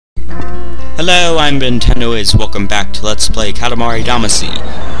Hello, I'm Bentendowhis. Welcome back to Let's Play Katamari Damacy.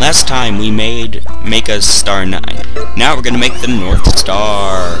 Last time we made a Star 9. Now we're gonna make the North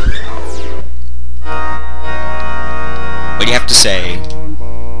Star. What do you have to say?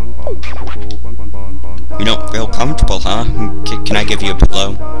 You don't feel comfortable, huh? Can I give you a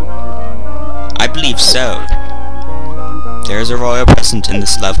pillow? I believe so. There's a royal present in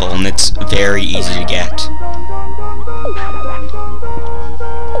this level, and it's very easy to get.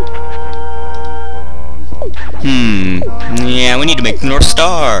 Yeah, we need to make the North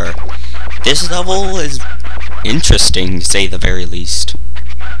Star. This level is interesting, to say the very least.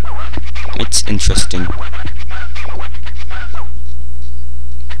 It's interesting.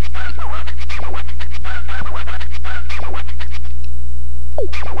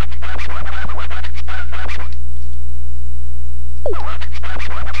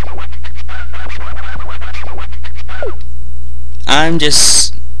 I'm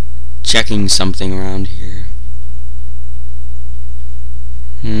just checking something around here.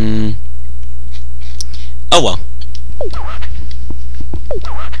 Oh well.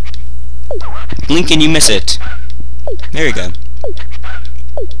 Lincoln, you miss it. There you go.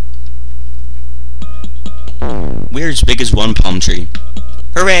 We're as big as one palm tree.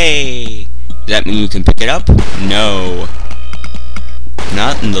 Hooray! Does that mean you can pick it up? No.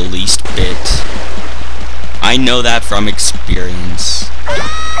 Not in the least bit. I know that from experience.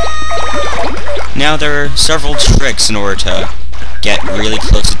 Now there are several tricks in order to get really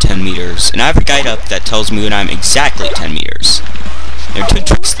close to 10 meters, and I have a guide up that tells me when I'm exactly 10 meters. There are two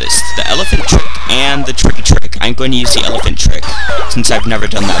tricks to this, the elephant trick and the tree trick. I'm going to use the elephant trick, since I've never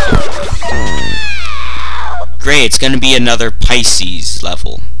done that before. Great, it's going to be another Pisces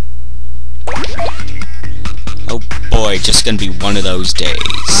level. Oh boy, just going to be one of those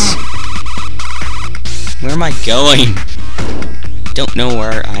days. Where am I going? Don't know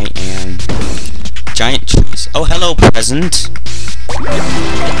where I am. Giant trees. Oh, hello, present.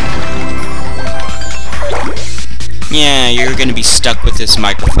 Yeah, you're gonna be stuck with this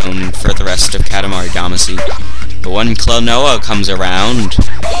microphone for the rest of Katamari Damacy. But when Klonoa comes around...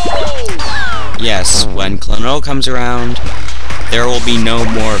 Yes, when Klonoa comes around, there will be no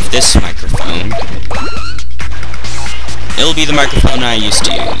more of this microphone. It'll be the microphone I used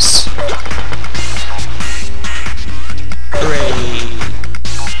to use. Hooray!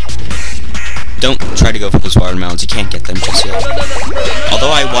 Don't try to go for those watermelons, you can't get them just yet.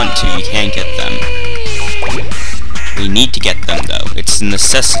 Although I want to, you can't get them. We need to get them though, it's a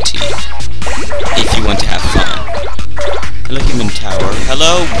necessity. If you want to have fun. Hello, human tower.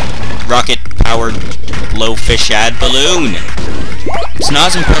 Hello, rocket-powered blowfish-ad balloon! It's not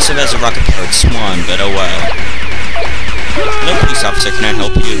as impressive as a rocket-powered swan, but oh well. Hello, police officer, can I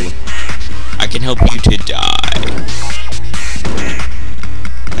help you? I can help you to die.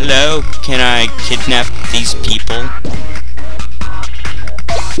 Hello, can I kidnap these people?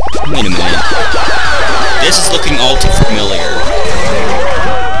 Wait a minute. This is looking all too familiar.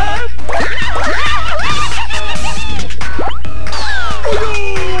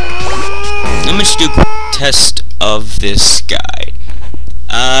 Let me just do a quick test of this guy.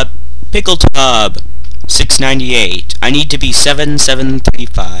 Pickle Tub 698. I need to be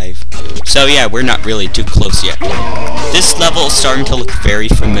 7735. So yeah, we're not really too close yet. This level is starting to look very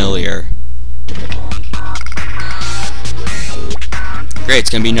familiar. Great, it's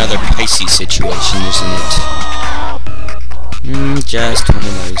gonna be another Pisces situation, isn't it? Just one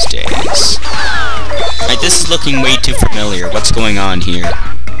of those days. Alright, this is looking way too familiar. What's going on here?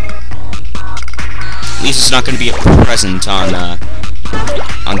 At least it's not gonna be a present on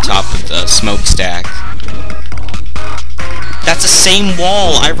top of the smokestack. That's the same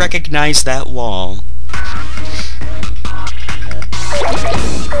wall! I recognize that wall.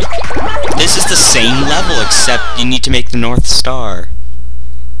 This is the same level, except you need to make the North Star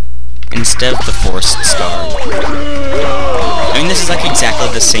instead of the Forest Star. I mean, this is like exactly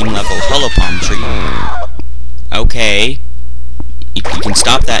the same level. Hello, palm tree. Okay. You can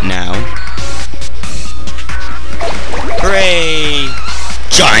stop that now. Hooray!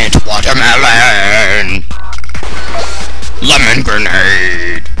 Giant watermelon! Lemon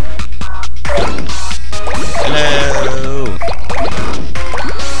grenade! Hello!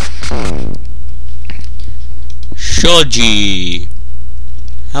 Shoji!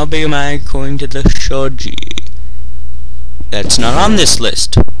 How big am I going to the shoji? That's not on this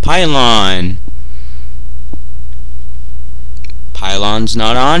list. Pylon! Pylon's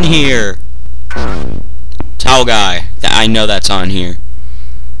not on here! Towel guy! I know that's on here.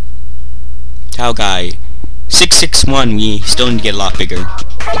 Towel guy. 661, we still need to get a lot bigger.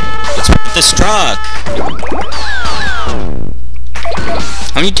 Let's put this truck!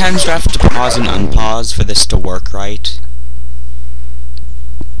 How many times do I have to pause and unpause for this to work right?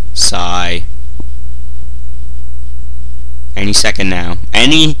 Sigh. Any second now.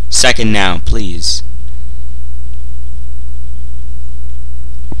 Any second now, please.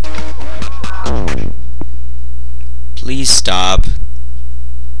 Please stop.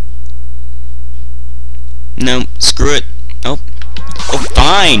 No, screw it. Oh. Oh,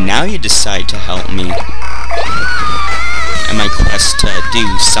 fine. Now you decide to help me. In my quest to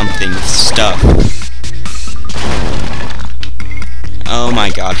do something with stuff. Oh my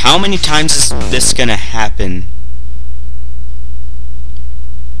god. How many times is this gonna happen?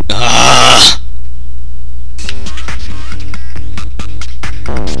 Ugh.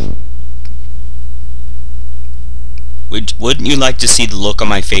 Wouldn't you like to see the look on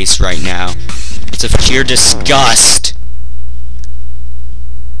my face right now? It's of sheer disgust.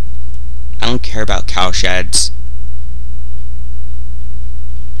 I don't care about cowsheds.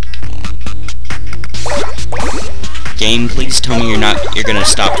 Game, please tell me you're gonna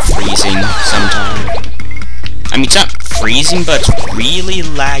stop freezing sometime. I mean, it's not freezing, but it's really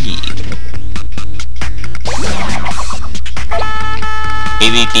laggy.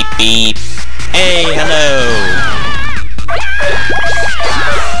 Beep beep beep beep. Hey, hello.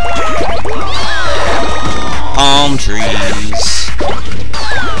 Palm trees.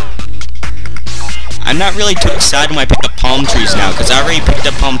 I'm not really too excited when I pick up palm trees now, because I already picked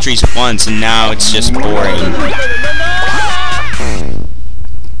up palm trees once, and now it's just boring.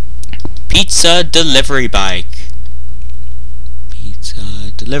 Pizza delivery bike.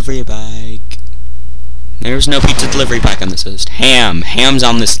 Pizza delivery bike. There's no pizza delivery bike on this list. Ham. Ham's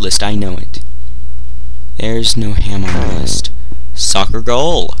on this list, I know it. There's no ham on the list. Soccer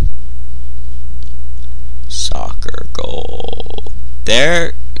goal. Soccer goal.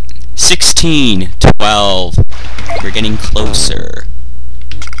 There. 16. 12. We're getting closer.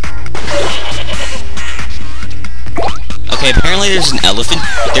 Okay, apparently there's an elephant.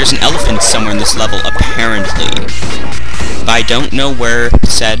 There's an elephant somewhere in this level, apparently. But I don't know where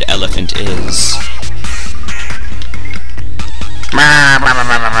said elephant is.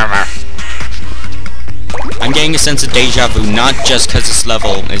 I'm getting a sense of deja vu, not just because this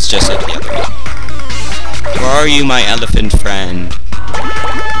level is just like the other one. Where are you, my elephant friend?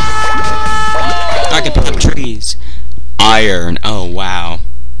 I can pick up trees. Iron. Oh, wow.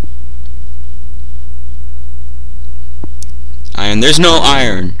 Iron. There's no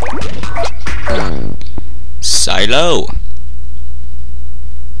iron. Silo.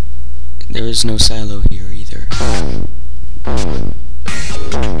 There is no silo here either.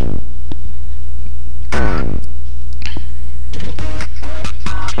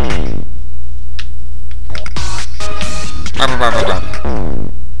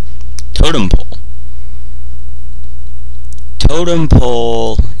 Totem pole. Totem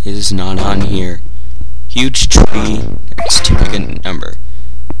pole is not on here. Huge tree. It's too big a number.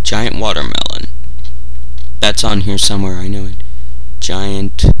 Giant watermelon. That's on here somewhere, I know it.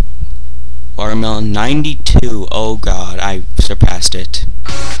 Giant watermelon. 92. Oh god, I surpassed it.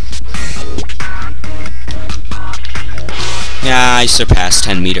 Yeah, I surpassed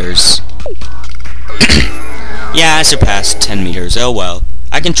 10 meters. Yeah, I surpassed 10 meters. Oh well.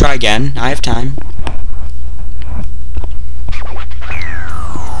 I can try again. I have time.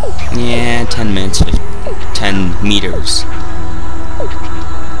 Yeah, 10 minutes. 10 meters.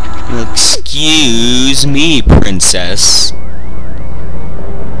 Excuse me, princess.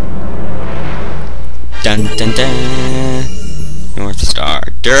 Dun dun dun. North Star.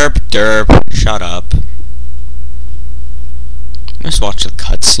 Derp, derp. Shut up. Let's watch the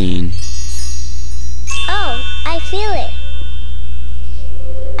cutscene. Oh, I feel it.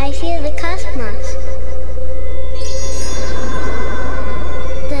 I feel the cosmos.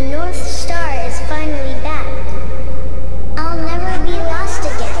 The North Star is finally back. I'll never be lost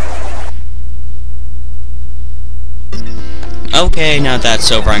again. Okay, now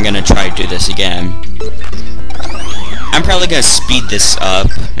that's over, I'm gonna try to do this again. I'm probably gonna speed this up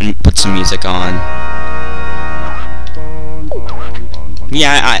and put some music on.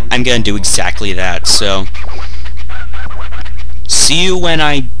 Yeah, I'm gonna do exactly that, so... See you when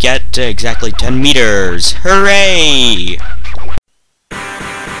I get to exactly 10 meters! Hooray!